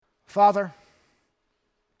Father,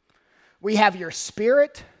 we have your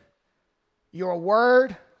Spirit, your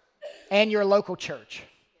word, and your local church.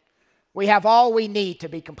 We have all we need to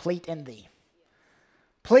be complete in thee.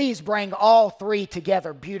 Please bring all three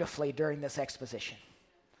together beautifully during this exposition.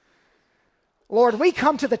 Lord, we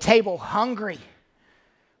come to the table hungry.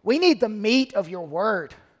 We need the meat of your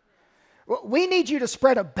word. We need you to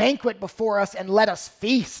spread a banquet before us and let us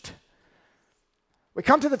feast. We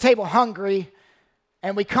come to the table hungry,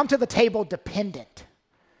 and we come to the table dependent.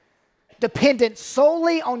 Dependent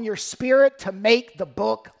solely on your Spirit to make the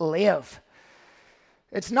book live.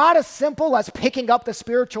 It's not as simple as picking up the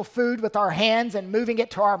spiritual food with our hands and moving it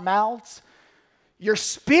to our mouths. Your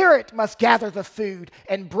Spirit must gather the food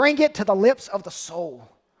and bring it to the lips of the soul.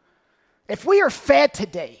 If we are fed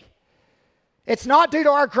today, it's not due to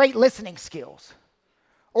our great listening skills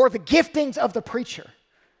or the giftings of the preacher.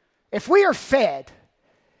 If we are fed,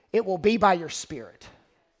 it will be by your Spirit.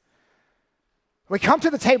 We come to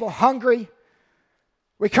the table hungry.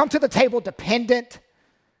 We come to the table dependent.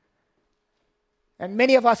 And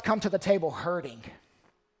many of us come to the table hurting.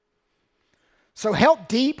 So help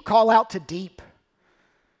deep call out to deep.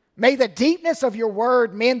 May the deepness of your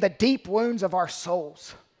word mend the deep wounds of our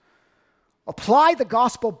souls. Apply the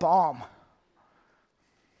gospel balm.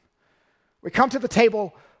 We come to the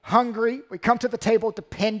table hungry. We come to the table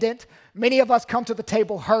dependent. Many of us come to the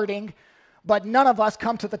table hurting, but none of us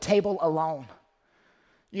come to the table alone.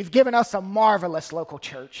 You've given us a marvelous local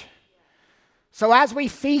church. So as we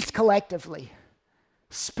feast collectively,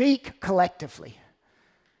 speak collectively.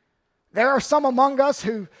 There are some among us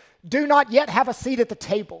who do not yet have a seat at the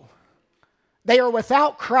table. They are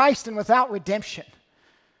without Christ and without redemption.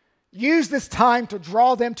 Use this time to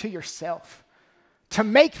draw them to yourself, to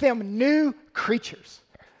make them new creatures,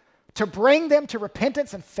 to bring them to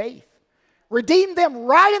repentance and faith. Redeem them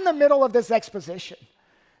right in the middle of this exposition,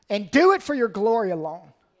 and do it for your glory alone.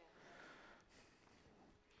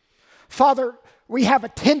 Father, we have a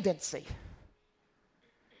tendency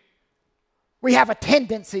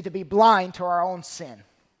to be blind to our own sin.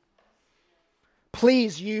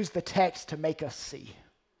 Please use the text to make us see.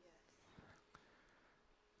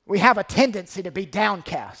 We have a tendency to be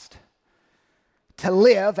downcast, to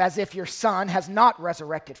live as if your Son has not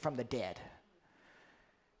resurrected from the dead.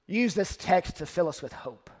 Use this text to fill us with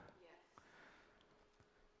hope.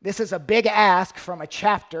 This is a big ask from a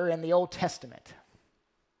chapter in the Old Testament.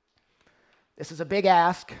 This is a big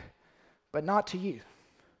ask, but not to you.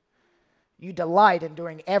 You delight in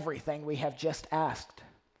doing everything we have just asked.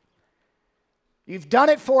 You've done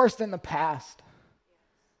it for us in the past.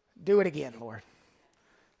 Do it again, Lord.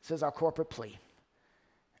 This is our corporate plea.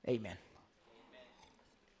 Amen.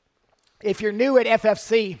 If you're new at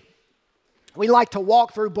FFC, we like to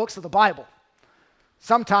walk through books of the Bible,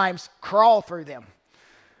 sometimes crawl through them.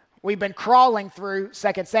 We've been crawling through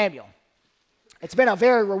 2 Samuel. It's been a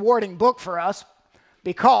very rewarding book for us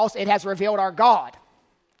because it has revealed our God.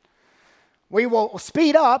 We will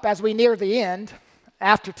speed up as we near the end.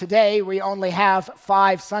 After today, we only have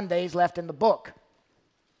 5 Sundays left in the book.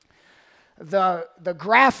 The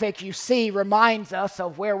graphic you see reminds us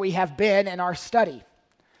of where we have been in our study.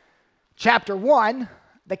 Chapter 1,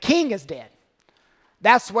 the king is dead.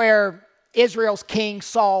 That's where Israel's king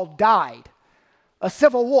Saul died. A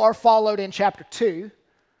civil war followed in chapter 2.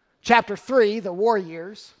 Chapter 3, the war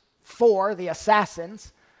years. 4, the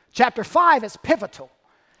assassins. Chapter 5 is pivotal.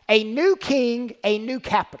 A new king, a new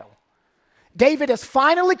capital. David is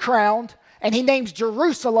finally crowned, and he names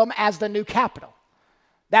Jerusalem as the new capital.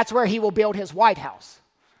 That's where he will build his White House.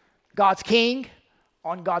 God's king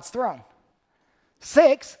on God's throne.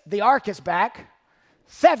 6, the ark is back.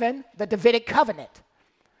 7, the Davidic covenant.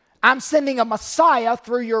 I'm sending a Messiah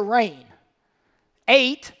through your reign.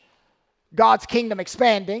 8, God's kingdom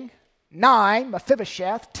expanding. 9,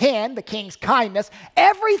 Mephibosheth. 10, the king's kindness.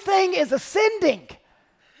 Everything is ascending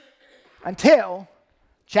until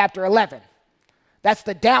chapter 11. That's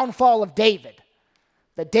the downfall of David,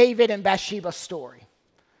 the David and Bathsheba story.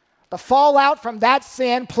 The fallout from that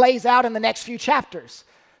sin plays out in the next few chapters.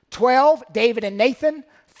 12, David and Nathan.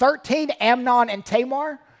 13, Amnon and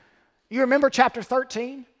Tamar. You remember chapter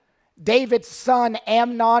 13? David's son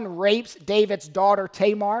Amnon rapes David's daughter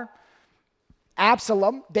Tamar.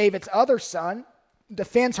 Absalom, David's other son,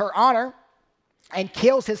 defends her honor and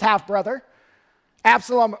kills his half-brother.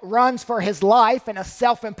 Absalom runs for his life in a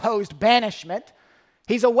self-imposed banishment.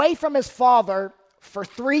 He's away from his father for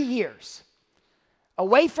 3 years.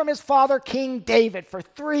 Away from his father, King David, for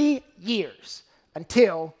 3 years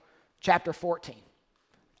until chapter 14.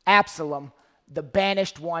 Absalom, the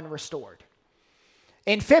banished one, restored.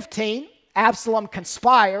 In 15, Absalom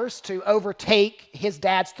conspires to overtake his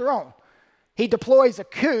dad's throne. He deploys a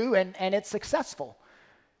coup, and it's successful.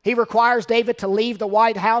 He requires David to leave the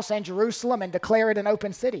White House and Jerusalem and declare it an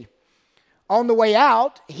open city. On the way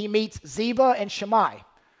out, he meets Ziba and Shimei,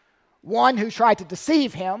 one who tried to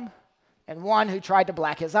deceive him and one who tried to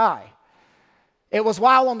black his eye. It was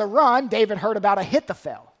while on the run, David heard about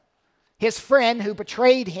Ahithophel, his friend who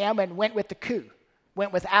betrayed him and went with the coup,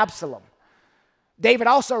 went with Absalom. David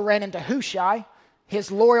also ran into Hushai,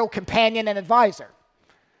 his loyal companion and advisor.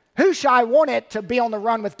 Hushai wanted to be on the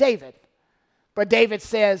run with David, but David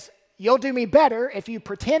says, "You'll do me better if you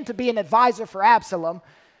pretend to be an advisor for Absalom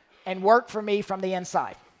and work for me from the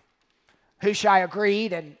inside." Hushai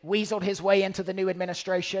agreed and weaseled his way into the new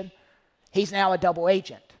administration. He's now a double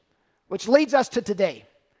agent, which leads us to today,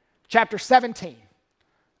 chapter 17,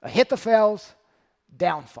 Ahithophel's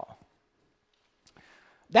downfall.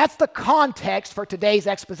 That's the context for today's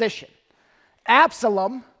exposition.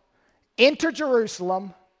 Absalom entered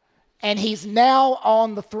Jerusalem, and he's now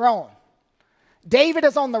on the throne. David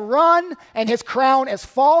is on the run, and his crown is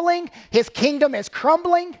falling. His kingdom is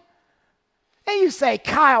crumbling. And you say,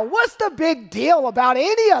 "Kyle, what's the big deal about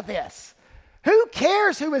any of this? Who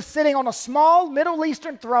cares who is sitting on a small Middle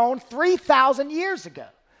Eastern throne 3,000 years ago?"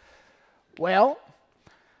 Well,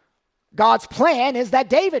 God's plan is that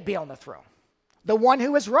David be on the throne, the one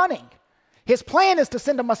who is running. His plan is to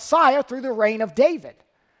send a Messiah through the reign of David.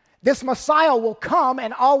 This Messiah will come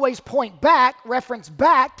and always point back, reference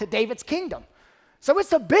back to David's kingdom. So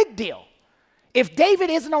it's a big deal. If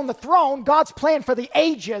David isn't on the throne, God's plan for the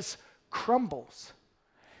ages crumbles.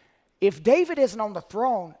 If David isn't on the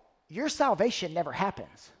throne, your salvation never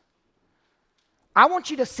happens. I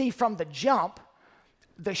want you to see from the jump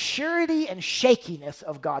the surety and shakiness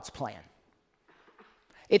of God's plan.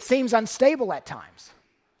 It seems unstable at times,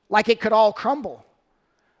 like it could all crumble.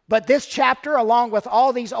 But this chapter, along with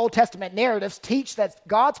all these Old Testament narratives, teach that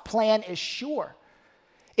God's plan is sure.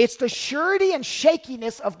 It's the surety and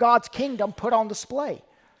shakiness of God's kingdom put on display.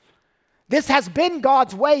 This has been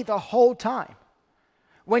God's way the whole time.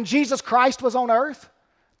 When Jesus Christ was on earth,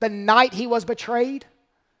 the night he was betrayed,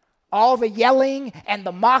 all the yelling and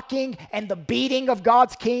the mocking and the beating of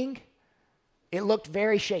God's king, it looked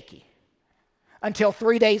very shaky. Until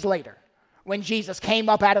 3 days later, when Jesus came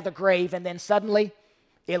up out of the grave, and then suddenly,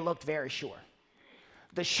 it looked very sure.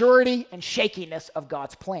 The surety and shakiness of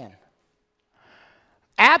God's plan.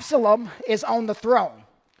 Absalom is on the throne.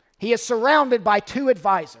 He is surrounded by two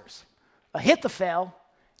advisors, Ahithophel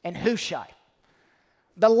and Hushai.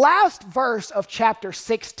 The last verse of chapter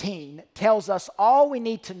 16 tells us all we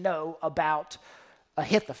need to know about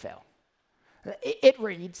Ahithophel. It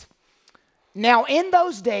reads, "Now in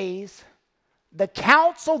those days, the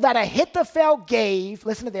counsel that Ahithophel gave,"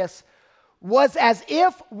 listen to this, "was as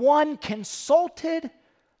if one consulted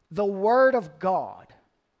the word of God.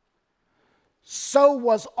 So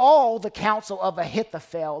was all the counsel of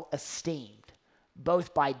Ahithophel esteemed,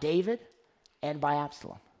 both by David and by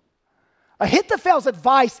Absalom." Ahithophel's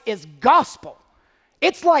advice is gospel.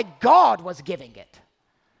 It's like God was giving it.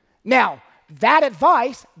 Now, that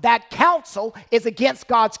advice, that counsel, is against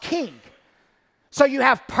God's king. So you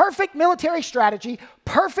have perfect military strategy,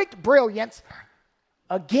 perfect brilliance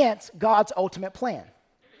against God's ultimate plan.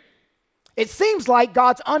 It seems like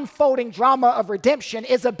God's unfolding drama of redemption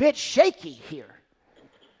is a bit shaky here,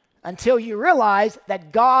 until you realize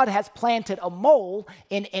that God has planted a mole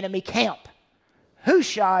in enemy camp.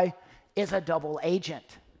 Hushai is a double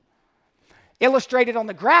agent. Illustrated on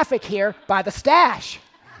the graphic here by the stash.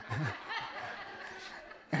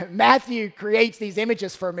 Matthew creates these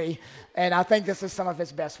images for me, and I think this is some of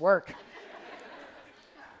his best work.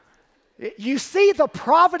 You see the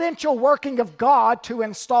providential working of God to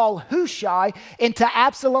install Hushai into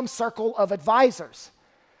Absalom's circle of advisors.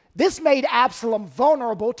 This made Absalom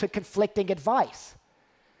vulnerable to conflicting advice.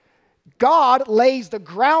 God lays the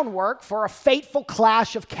groundwork for a fateful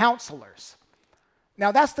clash of counselors.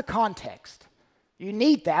 Now that's the context. You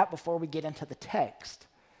need that before we get into the text.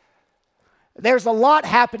 There's a lot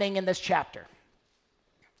happening in this chapter.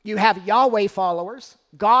 You have Yahweh followers,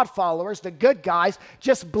 God followers, the good guys,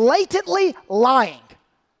 just blatantly lying.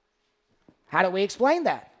 How do we explain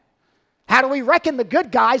that? How do we reckon the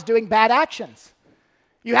good guys doing bad actions?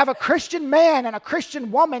 You have a Christian man and a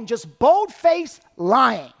Christian woman just bold-faced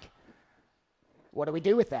lying. What do we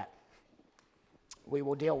do with that? We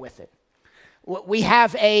will deal with it. We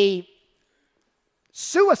have a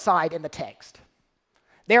suicide in the text.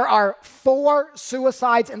 There are 4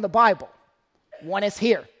 suicides in the Bible. One is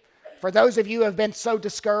here. For those of you who have been so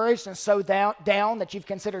discouraged and so down that you've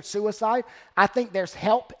considered suicide, I think there's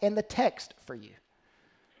help in the text for you.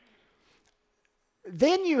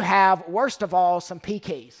 Then you have, worst of all, some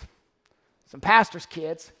PKs, some pastors'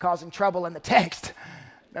 kids causing trouble in the text.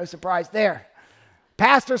 No surprise there.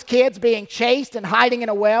 Pastors' kids being chased and hiding in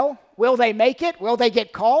a well. Will they make it? Will they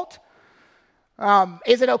get caught?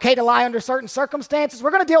 Is it okay to lie under certain circumstances? We're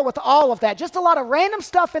going to deal with all of that. Just a lot of random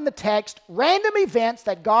stuff in the text, random events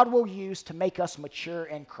that God will use to make us mature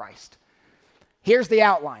in Christ. Here's the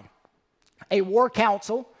outline. A war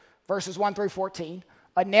council, verses 1 through 14.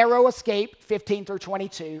 A narrow escape, 15 through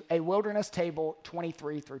 22. A wilderness table,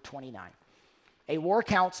 23 through 29. A war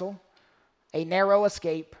council, a narrow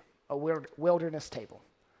escape, a wilderness table.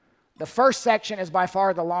 The first section is by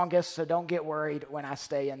far the longest, so don't get worried when I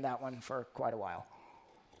stay in that one for quite a while.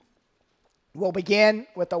 We'll begin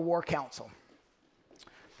with the war council.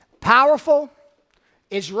 Powerful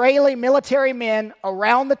Israeli military men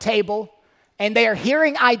around the table, and they are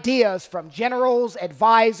hearing ideas from generals,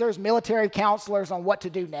 advisors, military counselors on what to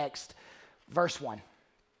do next. Verse 1.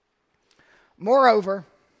 Moreover,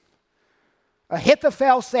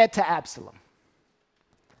 Ahithophel said to Absalom,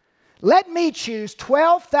 "Let me choose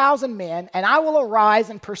 12,000 men, and I will arise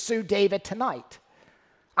and pursue David tonight.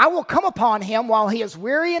 I will come upon him while he is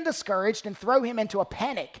weary and discouraged and throw him into a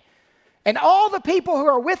panic, and all the people who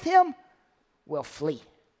are with him will flee.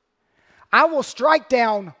 I will strike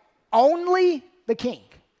down only the king,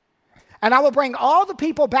 and I will bring all the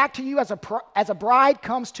people back to you as a bride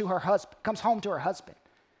comes home to her husband.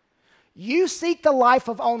 You seek the life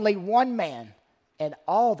of only one man, and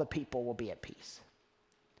all the people will be at peace."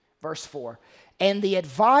 Verse 4, and the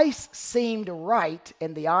advice seemed right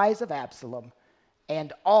in the eyes of Absalom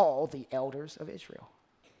and all the elders of Israel.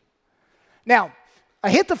 Now,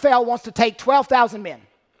 Ahithophel wants to take 12,000 men,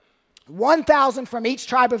 1,000 from each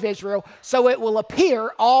tribe of Israel, so it will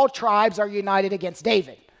appear all tribes are united against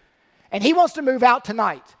David. And he wants to move out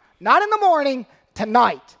tonight. Not in the morning,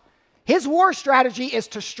 tonight. His war strategy is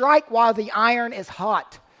to strike while the iron is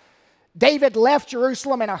hot. David left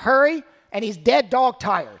Jerusalem in a hurry, and he's dead dog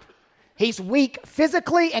tired. He's weak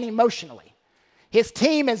physically and emotionally. His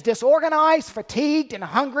team is disorganized, fatigued, and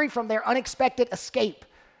hungry from their unexpected escape.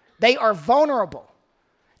 They are vulnerable.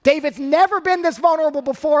 David's never been this vulnerable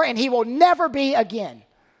before, and he will never be again.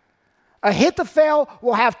 Ahithophel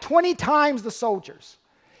will have 20 times the soldiers.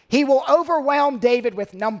 He will overwhelm David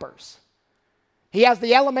with numbers. He has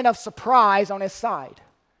the element of surprise on his side,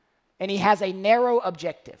 and he has a narrow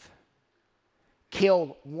objective: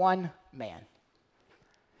 kill one man.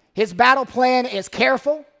 His battle plan is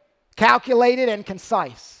careful, calculated, and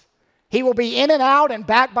concise. He will be in and out and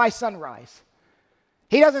back by sunrise.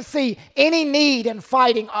 He doesn't see any need in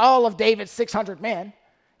fighting all of David's 600 men.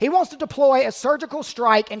 He wants to deploy a surgical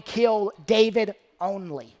strike and kill David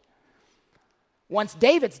only. Once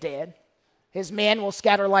David's dead, his men will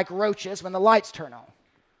scatter like roaches when the lights turn on.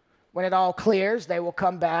 When it all clears, they will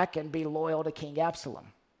come back and be loyal to King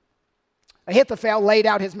Absalom. Ahithophel laid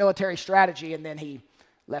out his military strategy, and then he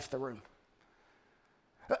left the room.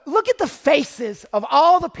 Look at the faces of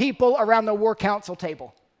all the people around the war council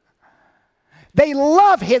table. They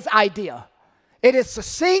love his idea. It is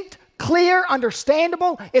succinct, clear,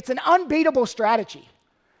 understandable. It's an unbeatable strategy.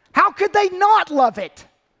 How could they not love it?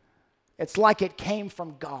 It's like it came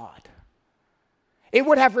from God. It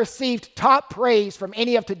would have received top praise from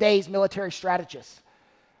any of today's military strategists.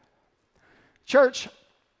 Church,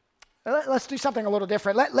 let's do something a little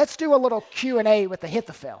different. Let's do a little Q&A with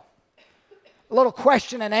Ahithophel. A little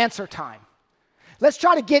question and answer time. Let's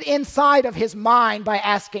try to get inside of his mind by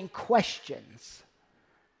asking questions.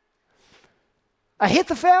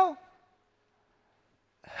 Ahithophel,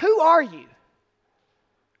 who are you?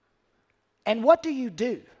 And what do you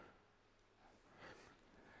do?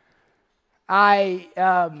 I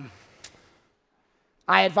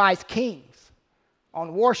advise kings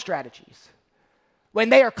on war strategies. When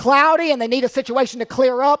they are cloudy and they need a situation to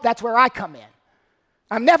clear up, that's where I come in.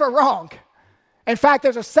 I'm never wrong. In fact,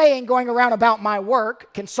 there's a saying going around about my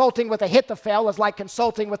work: consulting with Ahithophel is like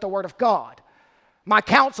consulting with the Word of God. My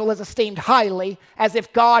counsel is esteemed highly, as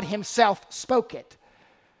if God himself spoke it.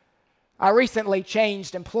 I recently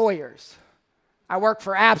changed employers. I work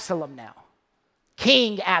for Absalom now,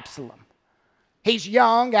 King Absalom. He's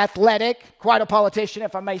young, athletic, quite a politician,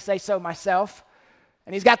 if I may say so myself.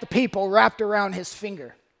 And he's got the people wrapped around his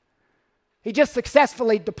finger. He just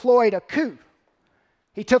successfully deployed a coup.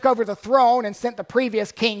 He took over the throne and sent the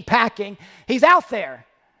previous king packing. He's out there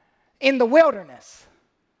in the wilderness.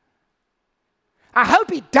 I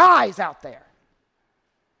hope he dies out there.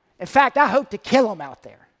 In fact, I hope to kill him out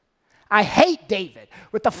there. I hate David.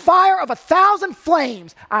 With the fire of 1,000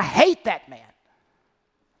 flames, I hate that man.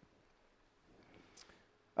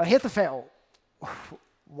 Ahithophel,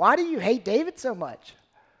 why do you hate David so much?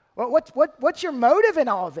 What's your motive in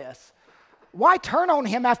all this? Why turn on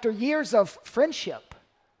him after years of friendship?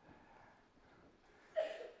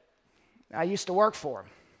 I used to work for him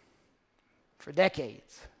for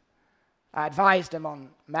decades. I advised him on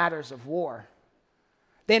matters of war.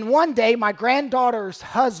 Then one day, my granddaughter's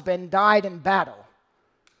husband died in battle.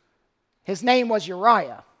 His name was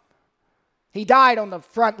Uriah. He died on the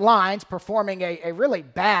front lines performing a really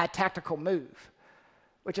bad tactical move,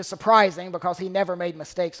 which is surprising because he never made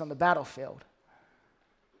mistakes on the battlefield.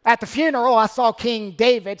 At the funeral, I saw King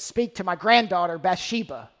David speak to my granddaughter,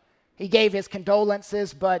 Bathsheba. He gave his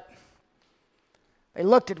condolences, but they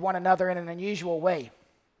looked at one another in an unusual way.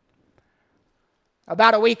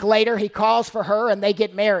 About a week later, he calls for her and they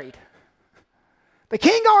get married. The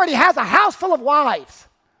king already has a house full of wives.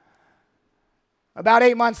 About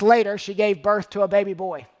 8 months later, she gave birth to a baby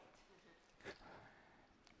boy.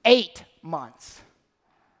 8 months.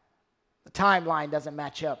 The timeline doesn't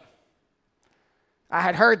match up. I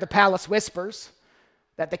had heard the palace whispers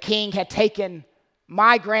that the king had taken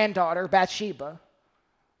my granddaughter, Bathsheba,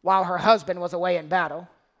 while her husband was away in battle.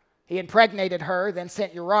 He impregnated her, then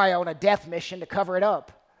sent Uriah on a death mission to cover it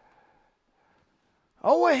up.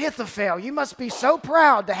 Oh, Ahithophel, you must be so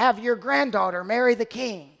proud to have your granddaughter marry the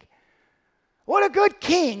king. What a good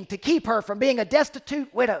king to keep her from being a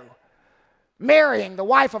destitute widow, marrying the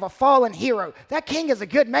wife of a fallen hero. That king is a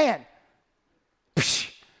good man.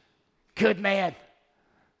 Psh, good man.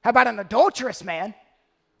 How about an adulterous man?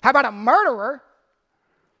 How about a murderer?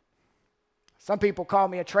 Some people call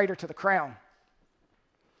me a traitor to the crown.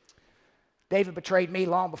 David betrayed me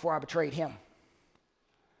long before I betrayed him.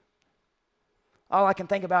 All I can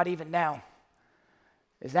think about even now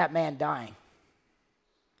is that man dying.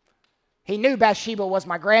 He knew Bathsheba was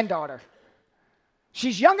my granddaughter.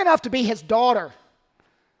 She's young enough to be his daughter.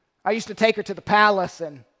 I used to take her to the palace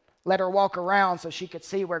and let her walk around so she could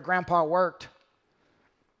see where Grandpa worked.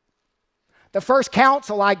 The first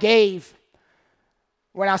counsel I gave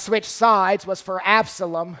when I switched sides was for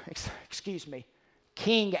Absalom,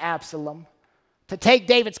 King Absalom, to take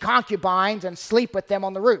David's concubines and sleep with them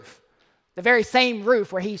on the roof, the very same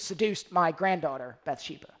roof where he seduced my granddaughter,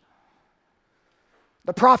 Bathsheba.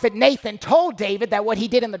 The prophet Nathan told David that what he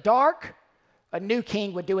did in the dark, a new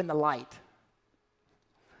king would do in the light.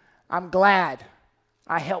 I'm glad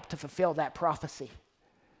I helped to fulfill that prophecy.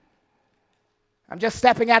 I'm just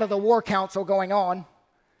stepping out of the war council going on.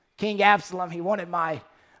 King Absalom, he wanted my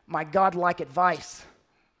godlike advice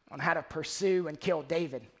on how to pursue and kill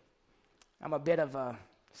David. I'm a bit of a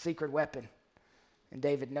secret weapon, and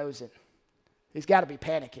David knows it. He's got to be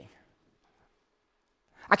panicking.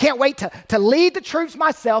 I can't wait to lead the troops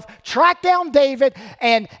myself, track down David,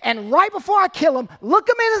 and right before I kill him, look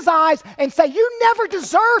him in his eyes and say, you never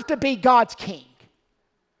deserve to be God's king.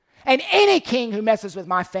 And any king who messes with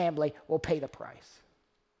my family will pay the price.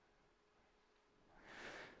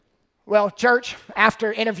 Well, church,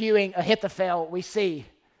 after interviewing Ahithophel, we see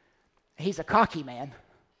he's a cocky man.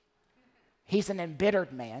 He's an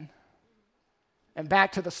embittered man. And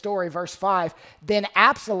back to the story, verse 5. Then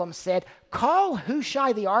Absalom said, call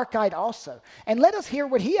Hushai the Archite also, and let us hear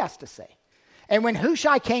what he has to say. And when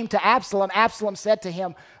Hushai came to Absalom, Absalom said to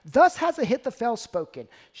him, thus has Ahithophel spoken.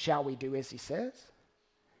 Shall we do as he says?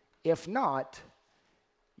 If not,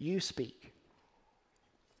 you speak.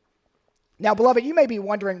 Now, beloved, you may be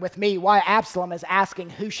wondering with me why Absalom is asking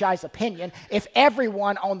Hushai's opinion if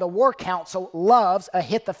everyone on the war council loves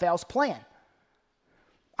Ahithophel's plan.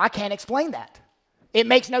 I can't explain that. It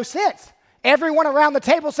makes no sense. Everyone around the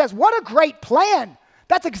table says, what a great plan.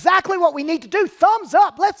 That's exactly what we need to do. Thumbs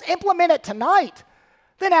up. Let's implement it tonight.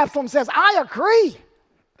 Then Absalom says, I agree.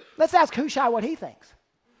 Let's ask Hushai what he thinks.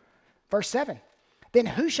 Verse 7. Then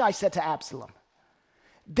Hushai said to Absalom,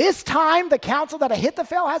 this time the counsel that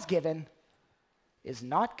Ahithophel has given is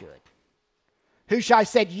not good. Hushai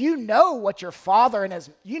said, you know that your father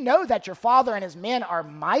and his men are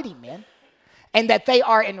mighty men, and that they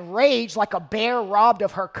are enraged like a bear robbed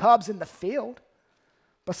of her cubs in the field.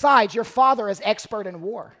 Besides, your father is expert in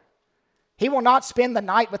war. He will not spend the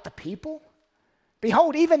night with the people.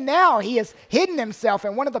 Behold, even now he has hidden himself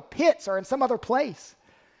in one of the pits or in some other place.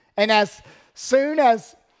 And as soon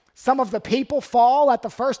as some of the people fall at the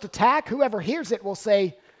first attack, whoever hears it will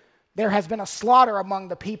say, there has been a slaughter among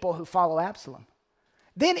the people who follow Absalom.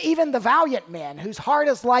 Then even the valiant men, whose heart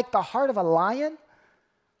is like the heart of a lion,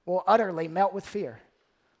 will utterly melt with fear.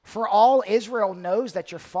 For all Israel knows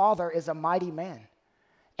that your father is a mighty man,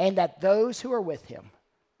 and that those who are with him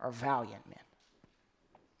are valiant men.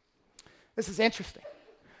 This is interesting.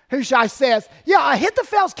 Hushai says, yeah,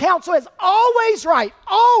 Ahithophel's counsel is always right,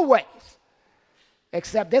 always.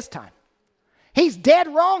 except this time. He's dead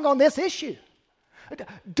wrong on this issue.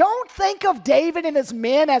 Don't think of David and his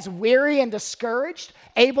men as weary and discouraged,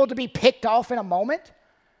 able to be picked off in a moment.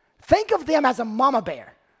 Think of them as a mama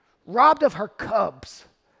bear, robbed of her cubs.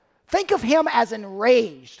 Think of him as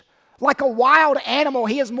enraged. Like a wild animal,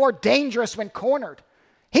 he is more dangerous when cornered.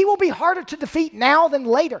 He will be harder to defeat now than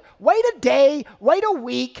later. Wait a day, wait a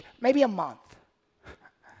week, maybe a month.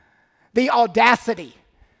 The audacity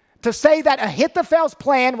to say that Ahithophel's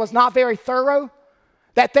plan was not very thorough,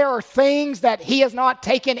 that there are things that he has not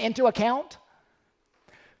taken into account.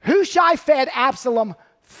 Hushai fed Absalom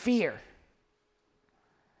fear.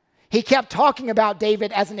 He kept talking about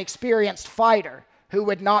David as an experienced fighter who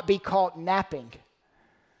would not be caught napping.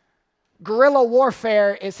 Guerrilla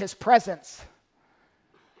warfare is his presence,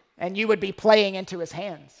 and you would be playing into his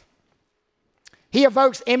hands. He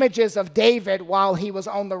evokes images of David while he was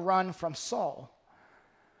on the run from Saul.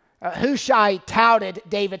 Hushai touted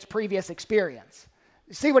David's previous experience.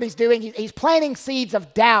 You see what he's doing? He's planting seeds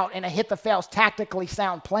of doubt in Ahithophel's tactically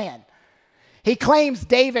sound plan. He claims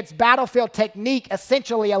David's battlefield technique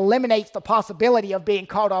essentially eliminates the possibility of being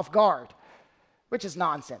caught off guard, which is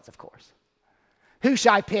nonsense, of course.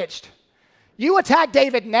 Hushai pitched, "You attack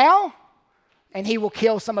David now, and he will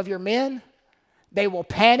kill some of your men. They will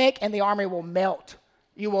panic, and the army will melt.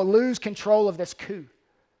 You will lose control of this coup."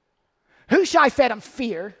 Hushai fed him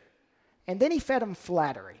fear, and then he fed him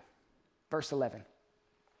flattery. Verse 11.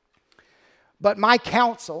 "But my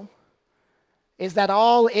counsel is that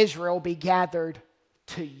all Israel be gathered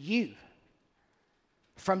to you,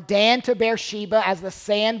 from Dan to Beersheba as the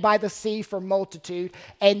sand by the sea for multitude,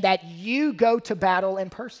 and that you go to battle in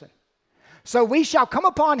person. So we shall come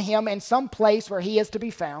upon him in some place where he is to be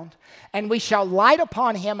found, and we shall light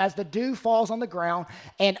upon him as the dew falls on the ground,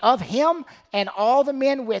 and of him and all the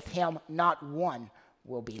men with him not one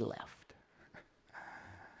will be left."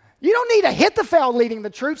 You don't need Ahithophel leading the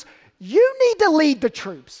troops. You need to lead the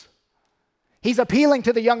troops. He's appealing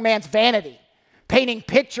to the young man's vanity, painting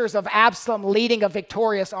pictures of Absalom leading a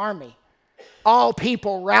victorious army, all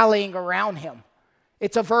people rallying around him.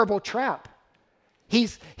 It's a verbal trap.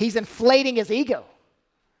 He's inflating his ego.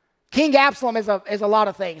 King Absalom is a lot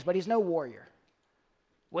of things, but he's no warrior.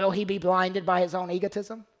 Will he be blinded by his own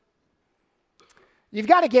egotism? You've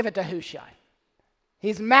got to give it to Hushai.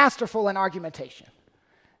 He's masterful in argumentation.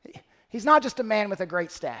 He's not just a man with a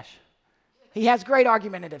great stash. He has great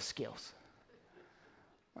argumentative skills.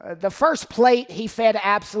 The first plate he fed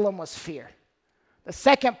Absalom was fear. The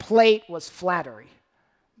second plate was flattery.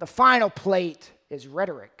 The final plate is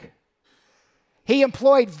rhetoric. He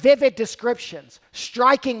employed vivid descriptions,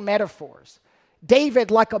 striking metaphors. David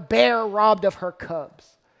like a bear robbed of her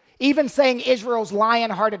cubs. Even saying Israel's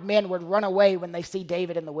lion-hearted men would run away when they see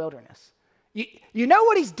David in the wilderness. You know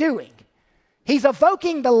what he's doing? He's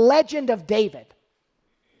evoking the legend of David.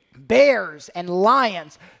 Bears and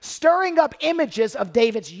lions, stirring up images of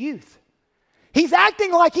David's youth. He's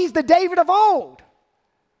acting like he's the David of old,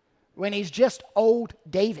 when he's just old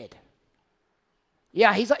David.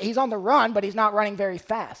 Yeah, he's on the run, but he's not running very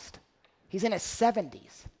fast. He's in his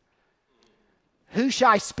 70s.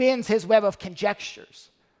 Hushai spins his web of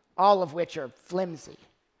conjectures, all of which are flimsy.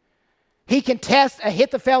 He contests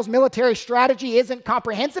Ahithophel's military strategy isn't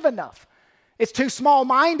comprehensive enough. It's too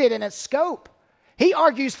small-minded in its scope. He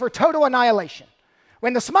argues for total annihilation.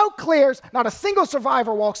 When the smoke clears, not a single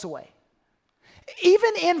survivor walks away.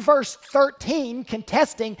 Even in verse 13,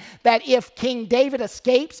 contesting that if King David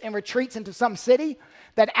escapes and retreats into some city,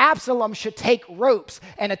 that Absalom should take ropes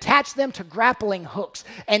and attach them to grappling hooks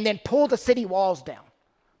and then pull the city walls down.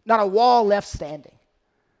 Not a wall left standing.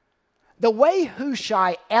 The way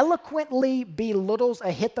Hushai eloquently belittles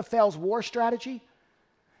Ahithophel's war strategy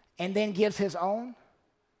and then gives his own,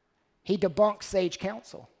 he debunks sage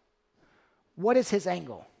counsel. What is his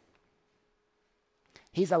angle?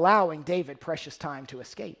 He's allowing David precious time to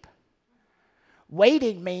escape.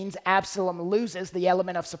 Waiting means Absalom loses the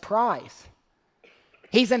element of surprise.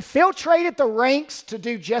 He's infiltrated the ranks to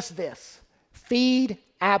do just this: feed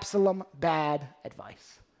Absalom bad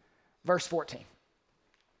advice. Verse 14.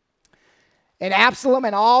 And Absalom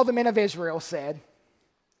and all the men of Israel said,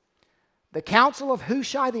 "The counsel of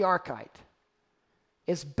Hushai the Archite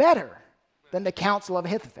is better than the counsel of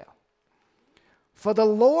Ahithophel. For the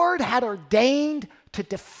Lord had ordained to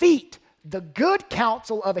defeat the good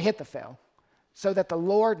counsel of Ahithophel, so that the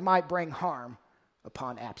Lord might bring harm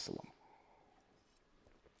upon Absalom."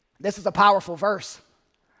 This is a powerful verse.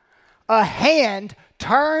 A hand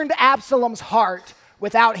turned Absalom's heart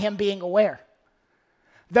without him being aware.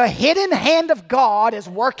 The hidden hand of God is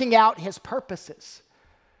working out his purposes.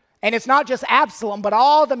 And it's not just Absalom, but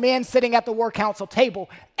all the men sitting at the war council table.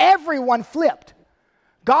 Everyone flipped.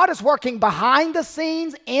 God is working behind the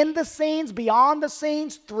scenes, in the scenes, beyond the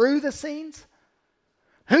scenes, through the scenes.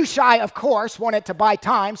 Hushai, of course, wanted to buy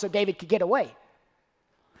time so David could get away.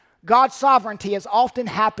 God's sovereignty is often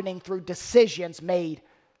happening through decisions made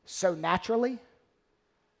so naturally,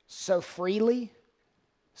 so freely,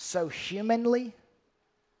 so humanly,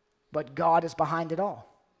 but God is behind it all.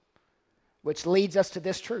 Which leads us to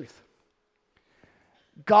this truth.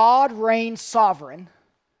 God reigns sovereign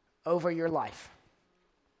over your life.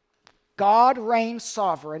 God reigns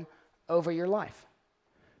sovereign over your life.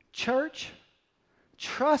 Church,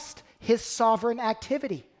 trust his sovereign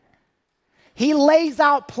activity. He lays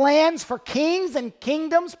out plans for kings and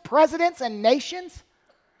kingdoms, presidents and nations.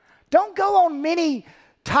 Don't go on many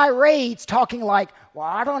tirades talking like, well,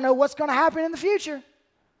 I don't know what's going to happen in the future.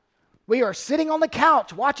 We are sitting on the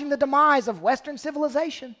couch watching the demise of Western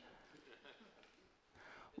civilization.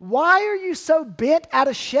 Why are you so bent out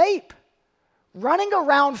of shape, running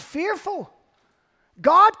around fearful?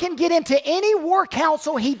 God can get into any war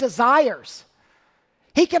council he desires.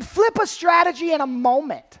 He can flip a strategy in a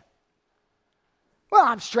moment. Well,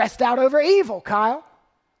 I'm stressed out over evil, Kyle.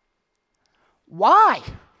 Why?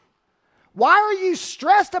 Why are you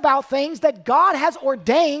stressed about things that God has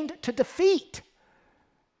ordained to defeat?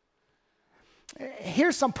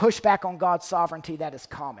 Here's some pushback on God's sovereignty that is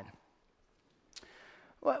common.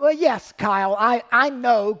 Well, yes, Kyle, I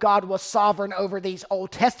know God was sovereign over these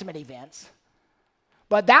Old Testament events,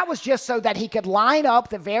 but that was just so that he could line up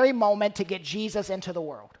the very moment to get Jesus into the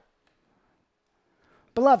world.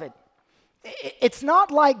 Beloved, it's not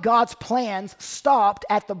like God's plans stopped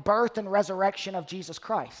at the birth and resurrection of Jesus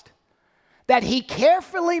Christ, that he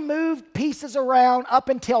carefully moved pieces around up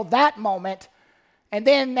until that moment, and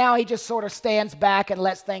then now he just sort of stands back and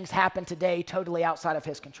lets things happen today totally outside of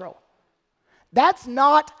his control. That's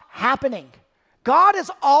not happening. God is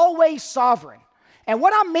always sovereign. And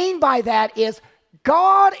what I mean by that is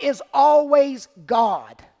God is always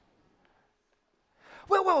God.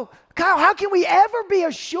 Well, Kyle, how can we ever be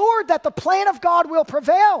assured that the plan of God will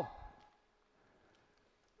prevail?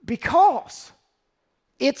 Because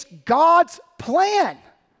it's God's plan.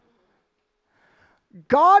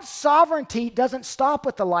 God's sovereignty doesn't stop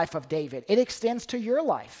with the life of David. It extends to your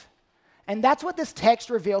life. And that's what this text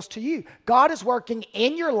reveals to you. God is working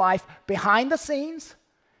in your life behind the scenes,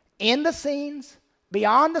 in the scenes,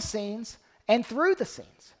 beyond the scenes, and through the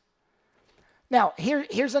scenes. Now,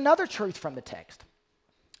 here's another truth from the text.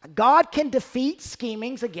 God can defeat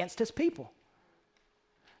schemings against his people.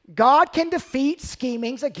 God can defeat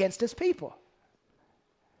schemings against his people.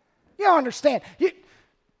 You don't understand. You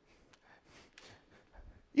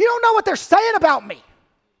don't know what they're saying about me.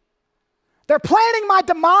 They're planning my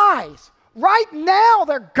demise. Right now,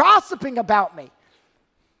 they're gossiping about me.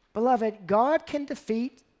 Beloved, God can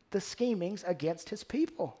defeat the schemings against his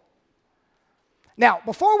people. Now,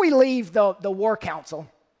 before we leave the war council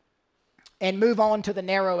and move on to the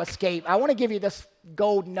narrow escape, I want to give you this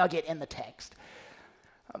gold nugget in the text.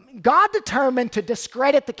 God determined to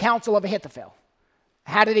discredit the counsel of Ahithophel.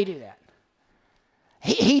 How did he do that?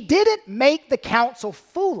 He didn't make the counsel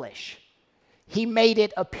foolish. He made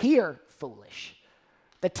it appear foolish.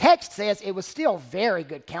 The text says it was still very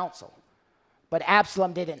good counsel, but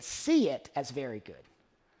Absalom didn't see it as very good.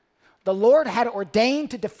 The Lord had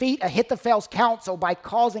ordained to defeat Ahithophel's counsel by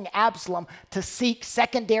causing Absalom to seek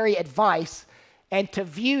secondary advice and to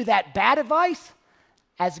view that bad advice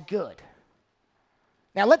as good.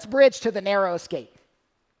 Now let's bridge to the narrow escape.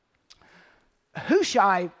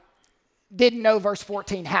 Hushai didn't know verse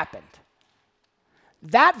 14 happened.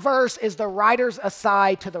 That verse is the writer's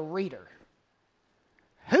aside to the reader.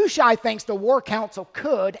 Hushai thinks the war council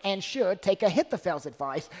could and should take Ahithophel's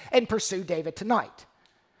advice and pursue David tonight.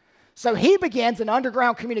 So he begins an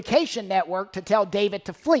underground communication network to tell David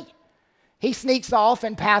to flee. He sneaks off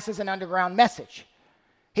and passes an underground message.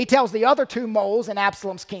 He tells the other two moles in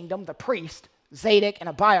Absalom's kingdom, the priest, Zadok and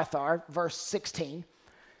Abiathar, verse 16,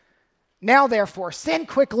 "Now therefore, send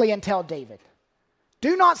quickly and tell David,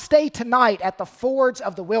 do not stay tonight at the fords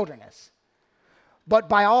of the wilderness, but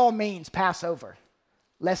by all means pass over,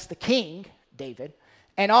 lest the king, David,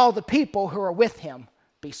 and all the people who are with him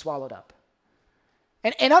be swallowed up."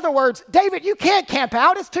 And in other words, David, you can't camp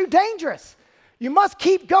out. It's too dangerous. You must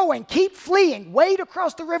keep going, keep fleeing, wade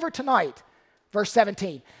across the river tonight. Verse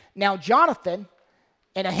 17, "Now Jonathan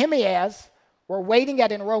and Ahimaaz were waiting at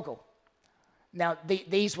Enrogel." Now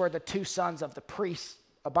these were the two sons of the priest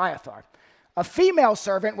Abiathar. "A female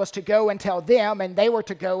servant was to go and tell them, and they were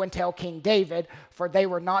to go and tell King David, for they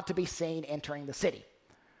were not to be seen entering the city."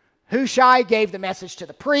 Hushai gave the message to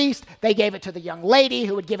the priest. They gave it to the young lady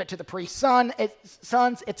who would give it to the priest's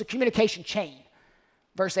sons. It's a communication chain.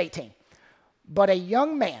 Verse 18. But a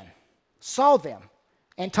young man saw them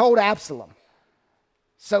and told Absalom.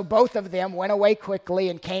 So both of them went away quickly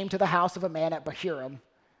and came to the house of a man at Bahurim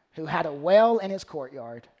who had a well in his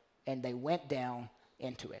courtyard, and they went down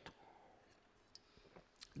into it.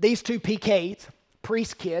 These two PKs,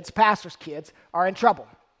 priest kids, pastor's kids, are in trouble.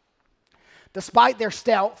 Despite their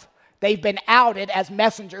stealth, they've been outed as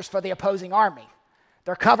messengers for the opposing army.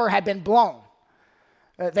 Their cover had been blown.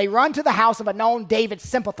 They run to the house of a known David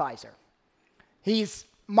sympathizer. He's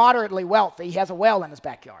moderately wealthy. He has a well in his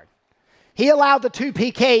backyard. He allowed the two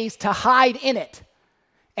PKs to hide in it.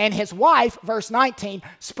 And his wife, verse 19,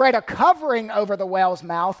 spread a covering over the well's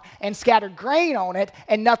mouth and scattered grain on it,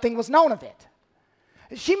 and nothing was known of it.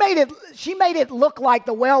 She made it look like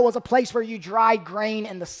the well was a place where you dried grain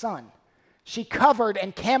in the sun. She covered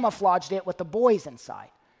and camouflaged it with the boys inside.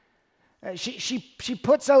 She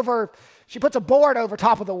puts a board over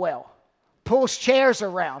top of the well, pulls chairs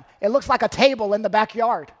around. It looks like a table in the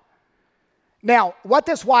backyard. Now, what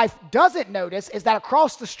this wife doesn't notice is that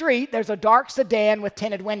across the street, there's a dark sedan with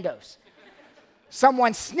tinted windows.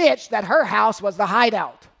 Someone snitched that her house was the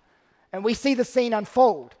hideout. And we see the scene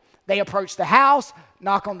unfold. They approach the house,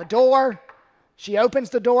 knock on the door. She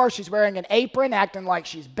opens the door. She's wearing an apron, acting like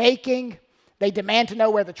she's baking. They demand to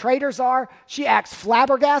know where the traitors are. She acts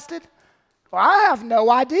flabbergasted. Well, I have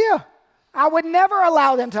no idea. I would never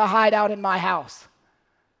allow them to hide out in my house.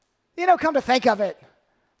 Come to think of it,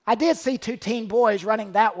 I did see two teen boys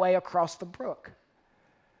running that way across the brook.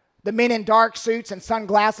 The men in dark suits and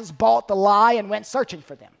sunglasses bought the lie and went searching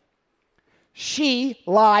for them. She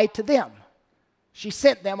lied to them. She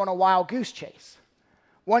sent them on a wild goose chase.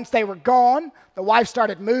 Once they were gone, the wife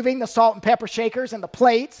started moving the salt and pepper shakers and the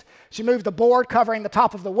plates. She moved the board covering the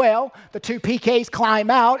top of the well. The two PKs climb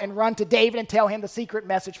out and run to David and tell him the secret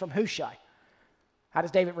message from Hushai. How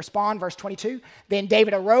does David respond? Verse 22. Then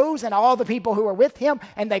David arose and all the people who were with him,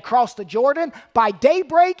 and they crossed the Jordan. By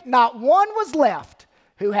daybreak, not one was left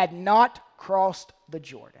who had not crossed the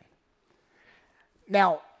Jordan.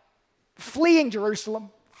 Now, fleeing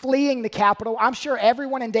Jerusalem, fleeing the capital, I'm sure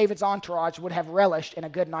everyone in David's entourage would have relished in a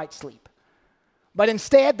good night's sleep. But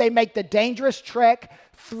instead, they make the dangerous trek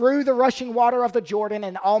through the rushing water of the Jordan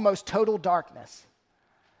in almost total darkness.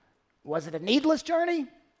 Was it a needless journey?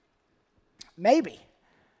 Maybe.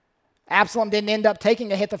 Absalom didn't end up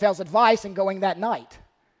taking Ahithophel's advice and going that night.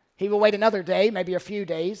 He will wait another day, maybe a few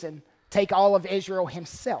days, and take all of Israel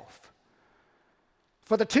himself.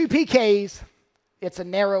 For the two PKs, it's a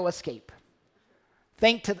narrow escape.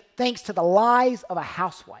 Thanks to the lies of a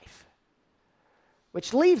housewife,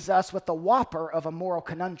 which leaves us with the whopper of a moral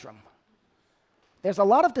conundrum. There's a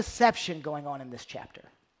lot of deception going on in this chapter.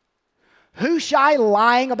 Hushai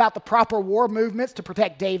lying about the proper war movements to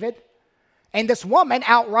protect David, and this woman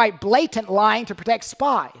outright blatant lying to protect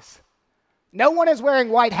spies. No one is wearing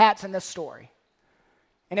white hats in this story.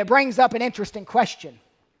 And it brings up an interesting question.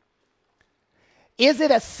 Is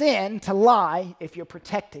it a sin to lie if you're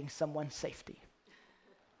protecting someone's safety?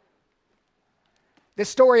 This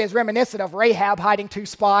story is reminiscent of Rahab hiding two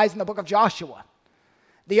spies in the book of Joshua.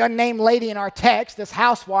 The unnamed lady in our text, this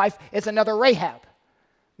housewife, is another Rahab.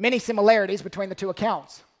 Many similarities between the two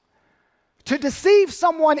accounts. To deceive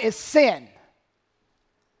someone is sin.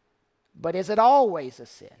 But is it always a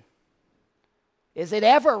sin? Is it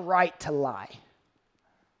ever right to lie?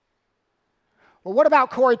 Well, what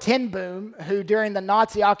about Corrie ten Boom, who during the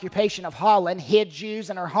Nazi occupation of Holland hid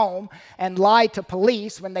Jews in her home and lied to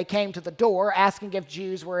police when they came to the door asking if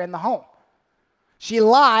Jews were in the home? She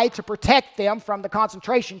lied to protect them from the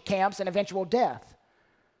concentration camps and eventual death.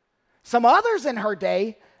 Some others in her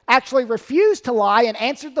day actually refused to lie and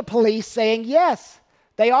answered the police saying, yes,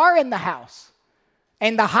 they are in the house.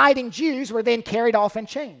 And the hiding Jews were then carried off in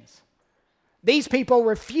chains. These people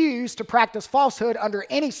refused to practice falsehood under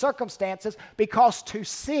any circumstances because to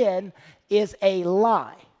sin is a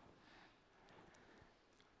lie.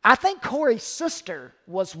 I think Corrie's sister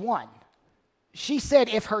was one. She said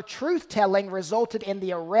if her truth-telling resulted in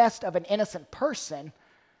the arrest of an innocent person,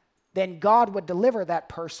 then God would deliver that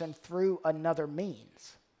person through another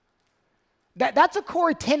means. That's a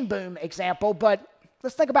Corrie ten Boom example, but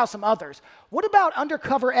let's think about some others. What about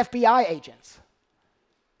undercover FBI agents?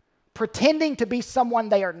 Pretending to be someone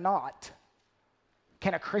they are not.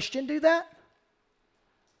 Can a Christian do that?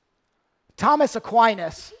 Thomas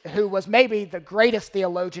Aquinas, who was maybe the greatest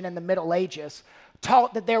theologian in the Middle Ages,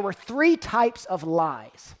 taught that there were three types of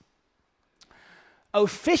lies: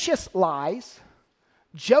 officious lies,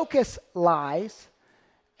 jocose lies,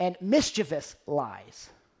 and mischievous lies.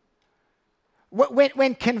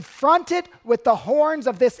 When confronted with the horns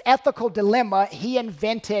of this ethical dilemma, he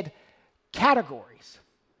invented categories.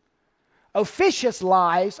 Officious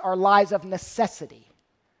lies are lies of necessity.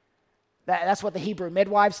 That's what the Hebrew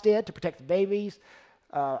midwives did to protect the babies,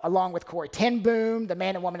 along with Corrie ten Boom, the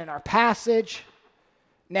man and woman in our passage.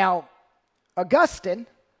 Now, Augustine,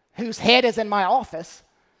 whose head is in my office,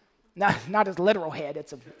 not his literal head,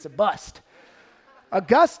 it's a bust.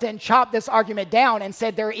 Augustine chopped this argument down and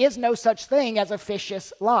said there is no such thing as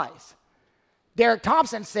officious lies. Derek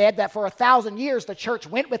Thompson said that for 1,000 years the church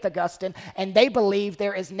went with Augustine, and they believe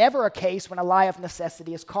there is never a case when a lie of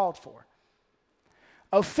necessity is called for.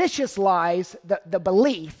 Officious lies, the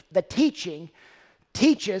belief, the teaching,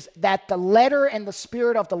 teaches that the letter and the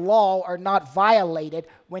spirit of the law are not violated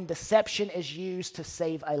when deception is used to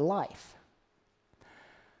save a life.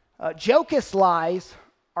 Jocose lies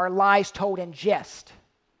are lies told in jest.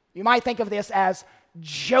 You might think of this as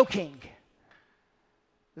joking.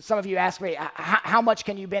 Some of you ask me, how much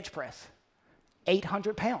can you bench press?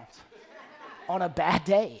 800 pounds on a bad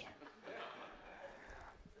day.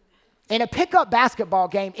 In a pickup basketball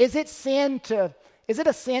game, is it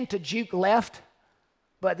a sin to juke left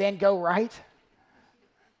but then go right?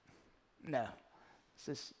 No.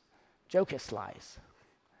 This is jocose lies.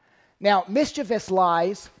 Now, mischievous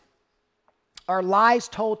lies are lies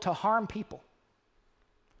told to harm people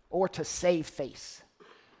or to save face.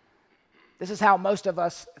 This is how most of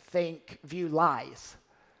us view lies.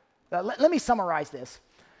 Let me summarize this.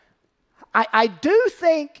 I do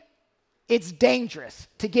think it's dangerous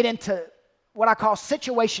to get into what I call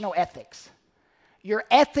situational ethics. Your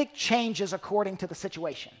ethic changes according to the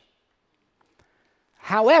situation.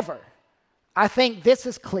 However, I think this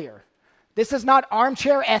is clear. This is not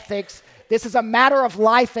armchair ethics. This is a matter of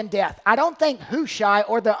life and death. I don't think Hushai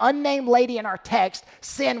or the unnamed lady in our text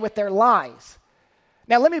sin with their lies.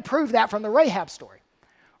 Now, let me prove that from the Rahab story.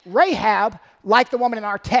 Rahab, like the woman in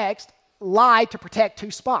our text, lied to protect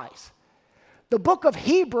 2 spies. The book of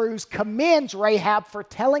Hebrews commends Rahab for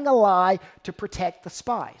telling a lie to protect the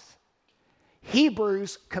spies.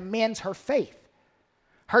 Hebrews commends her faith.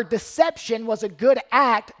 Her deception was a good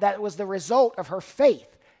act that was the result of her faith,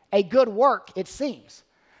 a good work, it seems.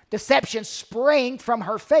 Deception sprang from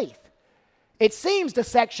her faith. It seems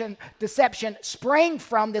deception sprang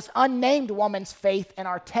from this unnamed woman's faith in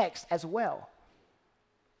our text as well.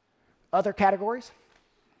 Other categories?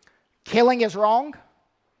 Killing is wrong.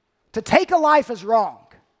 To take a life is wrong,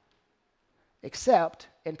 except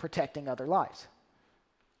in protecting other lives.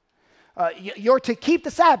 You're to keep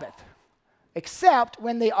the Sabbath, except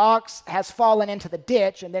when the ox has fallen into the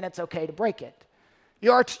ditch, and then it's okay to break it.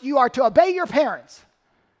 You are to obey your parents,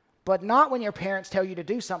 but not when your parents tell you to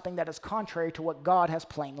do something that is contrary to what God has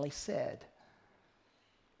plainly said.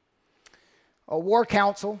 A war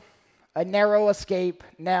council, a narrow escape,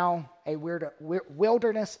 now a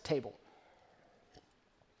wilderness table.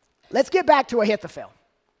 Let's get back to Ahithophel.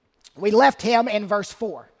 We left him in verse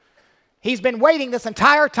 4. He's been waiting this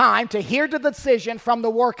entire time to hear the decision from the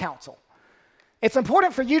war council. It's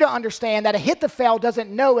important for you to understand that Ahithophel doesn't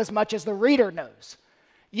know as much as the reader knows.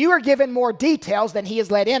 You are given more details than he is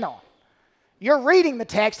let in on. You're reading the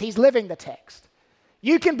text, he's living the text.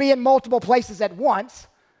 You can be in multiple places at once.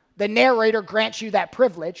 The narrator grants you that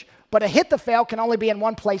privilege, but Ahithophel can only be in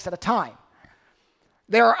one place at a time.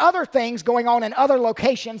 There are other things going on in other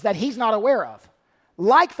locations that he's not aware of,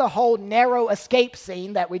 like the whole narrow escape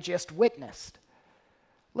scene that we just witnessed.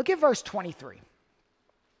 Look at verse 23.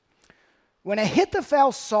 When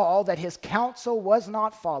Ahithophel saw that his counsel was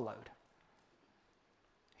not followed,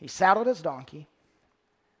 he saddled his donkey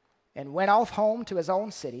and went off home to his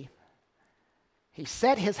own city. He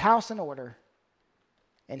set his house in order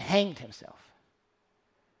and hanged himself.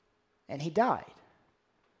 And he died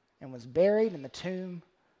and was buried in the tomb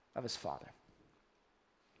of his father.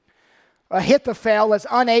 Ahithophel is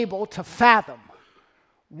unable to fathom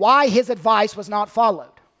why his advice was not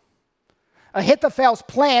followed. Ahithophel's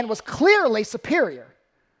plan was clearly superior.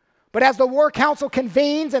 But as the war council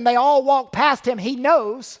convenes and they all walk past him, he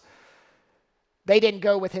knows they didn't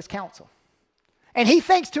go with his counsel. And he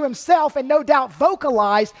thinks to himself, and no doubt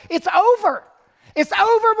vocalized, it's over. It's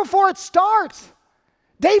over before it starts.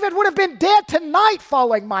 David would have been dead tonight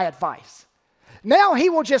following my advice. Now he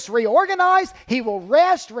will just reorganize, he will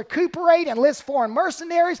rest, recuperate, enlist foreign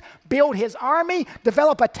mercenaries, build his army,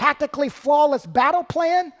 develop a tactically flawless battle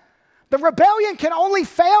plan. The rebellion can only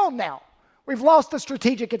fail now. We've lost the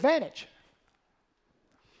strategic advantage.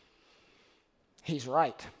 He's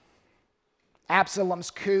right. Absalom's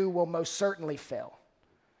coup will most certainly fail.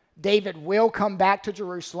 David will come back to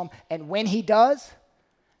Jerusalem, and when he does,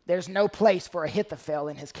 there's no place for Ahithophel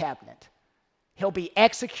in his cabinet. He'll be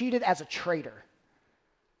executed as a traitor.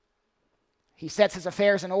 He sets his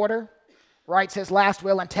affairs in order, writes his last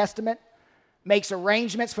will and testament, makes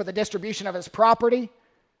arrangements for the distribution of his property.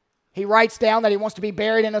 He writes down that he wants to be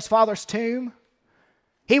buried in his father's tomb.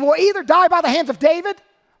 He will either die by the hands of David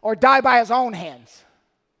or die by his own hands.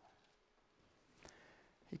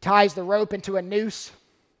 He ties the rope into a noose,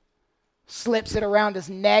 slips it around his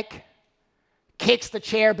neck, kicks the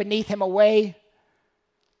chair beneath him away.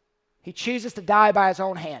 He chooses to die by his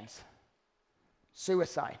own hands.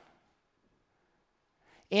 Suicide.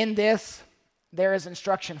 In this, there is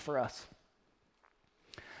instruction for us.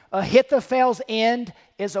 Ahithophel's end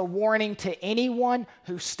is a warning to anyone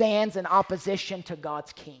who stands in opposition to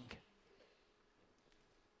God's king.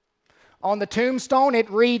 On the tombstone, it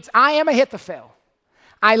reads, I am Ahithophel.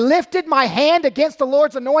 I lifted my hand against the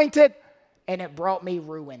Lord's anointed, and it brought me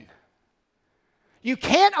ruin. You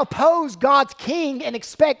can't oppose God's king and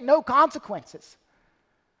expect no consequences.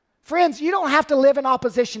 Friends, you don't have to live in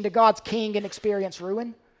opposition to God's king and experience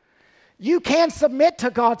ruin. You can submit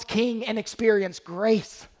to God's king and experience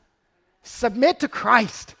grace. Submit to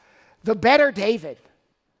Christ, the better David.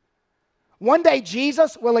 One day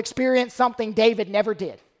Jesus will experience something David never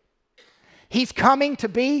did. He's coming to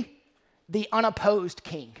be the unopposed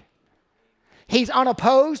king. He's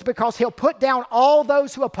unopposed because he'll put down all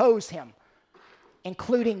those who oppose him,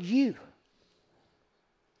 including you.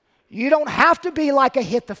 You don't have to be like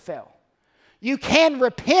Ahithophel. You can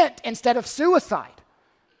repent instead of suicide.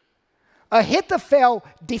 Ahithophel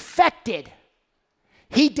defected.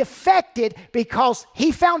 He defected because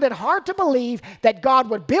he found it hard to believe that God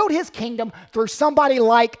would build his kingdom through somebody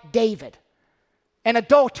like David, an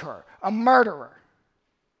adulterer, a murderer.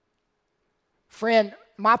 Friend,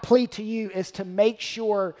 my plea to you is to make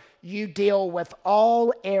sure you deal with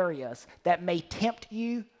all areas that may tempt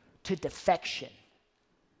you to defection.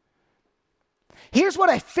 Here's what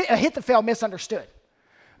Ahithophel misunderstood.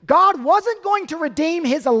 God wasn't going to redeem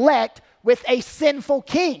his elect with a sinful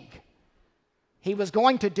king. He was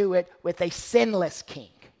going to do it with a sinless king.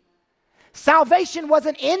 Salvation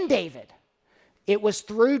wasn't in David. It was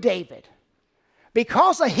through David.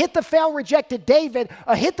 Because Ahithophel rejected David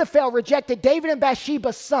and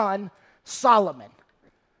Bathsheba's son, Solomon.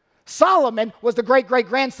 Solomon was the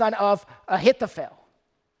great-great-grandson of Ahithophel.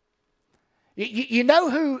 You know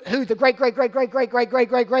who the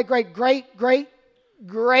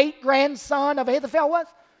great-great-great-great-great-great-great-great-great-grandson of Ahithophel was?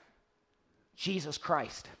 Jesus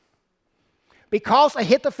Christ. Because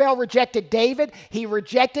Ahithophel rejected David, he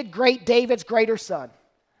rejected great David's greater son,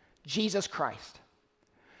 Jesus Christ.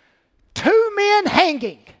 Two men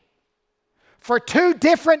hanging for two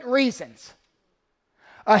different reasons.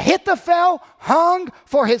 Ahithophel hung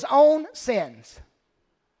for his own sins.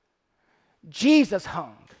 Jesus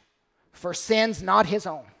hung for sins not his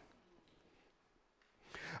own.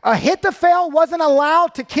 Ahithophel wasn't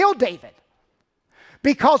allowed to kill David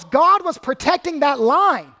because God was protecting that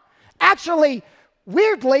line. Actually,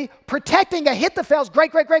 weirdly, protecting Ahithophel's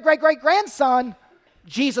great-great-great-great-great-grandson,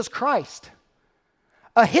 Jesus Christ.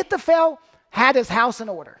 Ahithophel had his house in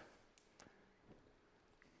order,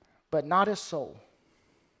 but not his soul.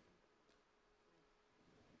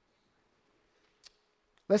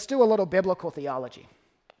 Let's do a little biblical theology.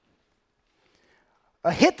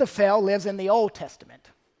 Ahithophel lives in the Old Testament.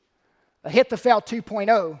 Ahithophel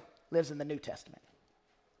 2.0 lives in the New Testament.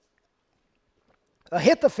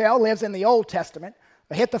 Ahithophel lives in the Old Testament.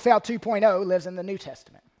 Ahithophel 2.0 lives in the New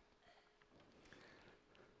Testament.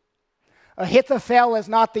 Ahithophel is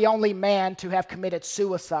not the only man to have committed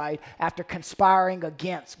suicide after conspiring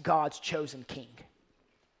against God's chosen king.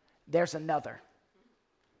 There's another.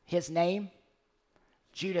 His name,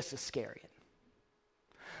 Judas Iscariot.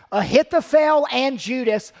 Ahithophel and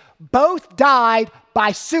Judas both died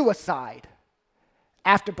by suicide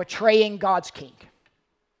after betraying God's king.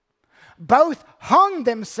 Both hung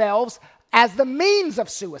themselves as the means of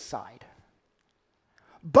suicide.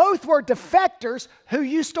 Both were defectors who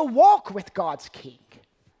used to walk with God's king.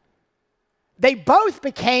 They both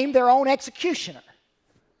became their own executioner.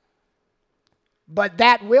 But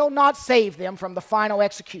that will not save them from the final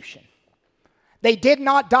execution. They did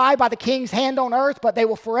not die by the king's hand on earth, but they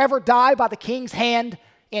will forever die by the king's hand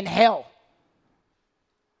in hell.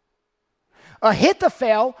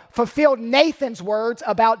 Ahithophel fulfilled Nathan's words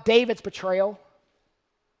about David's betrayal.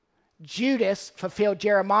 Judas fulfilled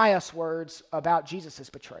Jeremiah's words about Jesus'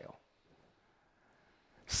 betrayal.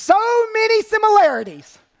 So many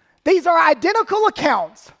similarities. These are identical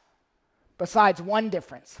accounts, besides one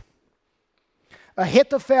difference.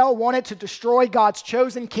 Ahithophel wanted to destroy God's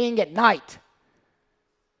chosen king at night.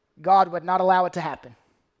 God would not allow it to happen.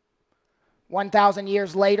 1,000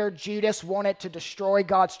 years later, Judas wanted to destroy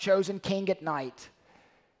God's chosen king at night,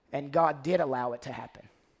 and God did allow it to happen.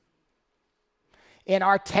 In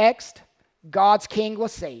our text, God's king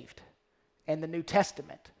was saved. In the New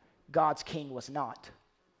Testament, God's king was not.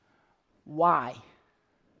 Why?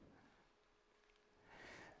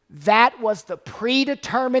 That was the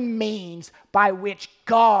predetermined means by which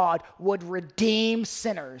God would redeem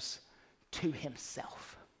sinners to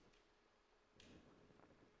himself.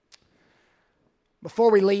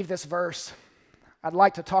 Before we leave this verse, I'd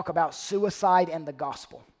like to talk about suicide and the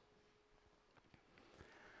gospel.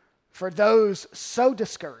 For those so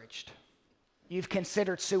discouraged, you've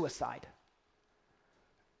considered suicide.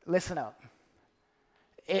 Listen up.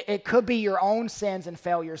 It could be your own sins and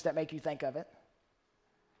failures that make you think of it.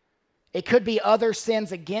 It could be other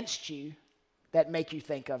sins against you that make you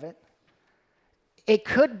think of it. It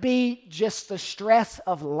could be just the stress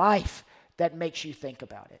of life that makes you think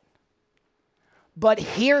about it. But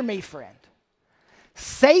hear me, friend.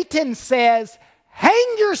 Satan says,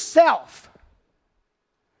 hang yourself.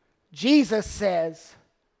 Jesus says,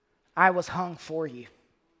 I was hung for you.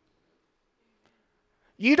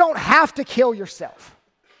 You don't have to kill yourself.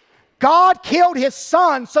 God killed his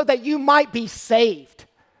son so that you might be saved.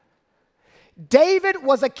 David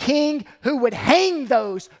was a king who would hang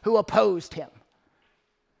those who opposed him.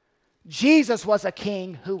 Jesus was a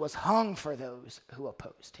king who was hung for those who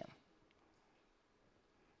opposed him.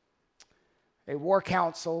 A war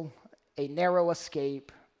council, a narrow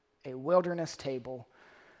escape, a wilderness table.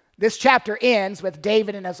 This chapter ends with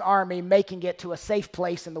David and his army making it to a safe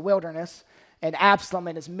place in the wilderness, and Absalom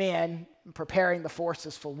and his men preparing the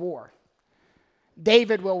forces for war.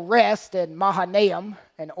 David will rest in Mahanaim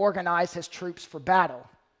and organize his troops for battle.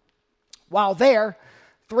 While there,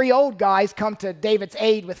 3 old guys come to David's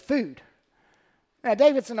aid with food. Now,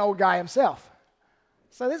 David's an old guy himself,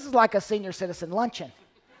 so this is like a senior citizen luncheon.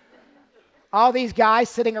 All these guys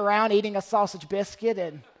sitting around eating a sausage biscuit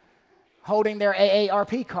and holding their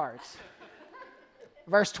AARP cards.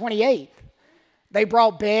 Verse 28, they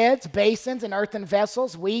brought beds, basins, and earthen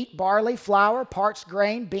vessels, wheat, barley, flour, parched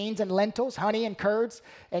grain, beans and lentils, honey and curds,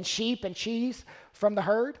 and sheep and cheese from the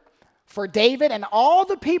herd, for David and all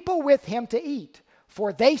the people with him to eat.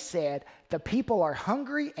 For they said, the people are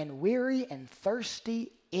hungry and weary and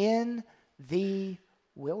thirsty in the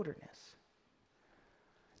wilderness.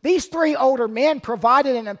 These 3 older men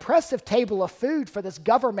provided an impressive table of food for this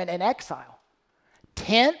government in exile.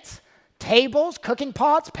 Tents, tables, cooking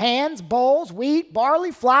pots, pans, bowls, wheat, barley,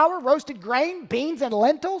 flour, roasted grain, beans and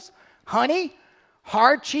lentils, honey,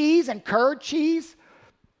 hard cheese and curd cheese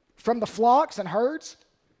from the flocks and herds.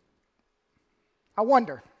 I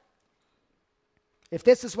wonder if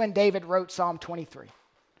this is when David wrote Psalm 23.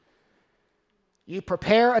 You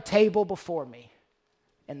prepare a table before me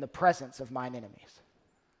in the presence of mine enemies.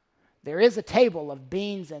 There is a table of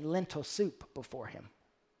beans and lentil soup before him.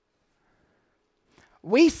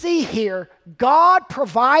 We see here God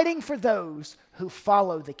providing for those who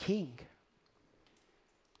follow the king.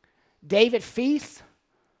 David feasts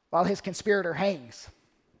while his conspirator hangs.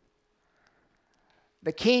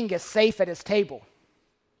 The king is safe at his table.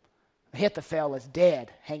 Ahithophel is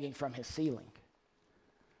dead, hanging from his ceiling.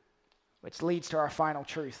 Which leads to our final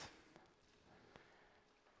truth.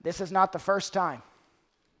 This is not the first time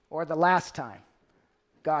or the last time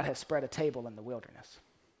God has spread a table in the wilderness.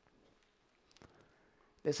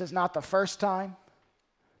 This is not the first time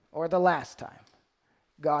or the last time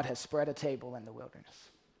God has spread a table in the wilderness.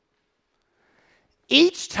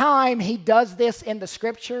 Each time he does this in the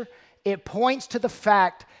scripture, it points to the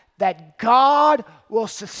fact that God will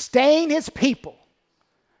sustain his people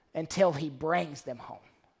until he brings them home.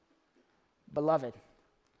 Beloved,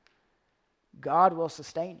 God will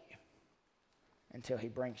sustain you until he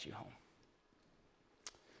brings you home.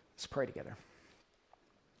 Let's pray together.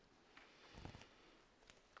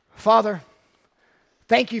 Father,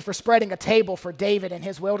 thank you for spreading a table for David in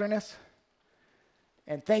his wilderness,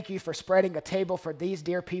 and thank you for spreading a table for these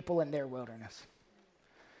dear people in their wilderness.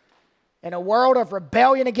 In a world of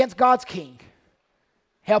rebellion against God's king,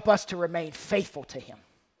 help us to remain faithful to him.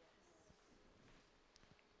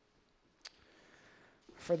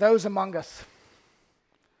 For those among us,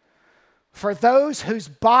 for those whose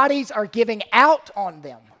bodies are giving out on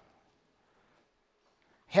them,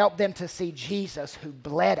 help them to see Jesus who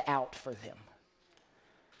bled out for them.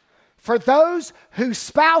 For those whose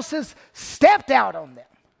spouses stepped out on them,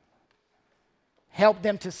 help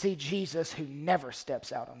them to see Jesus who never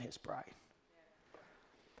steps out on his bride.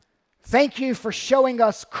 Thank you for showing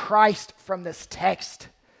us Christ from this text.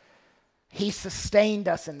 He sustained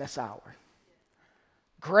us in this hour.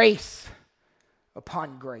 Grace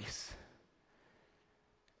upon grace.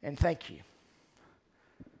 And thank you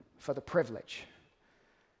for the privilege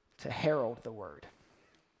to herald the word.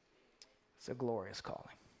 It's a glorious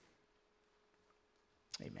calling.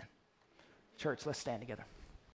 Amen. Church, let's stand together.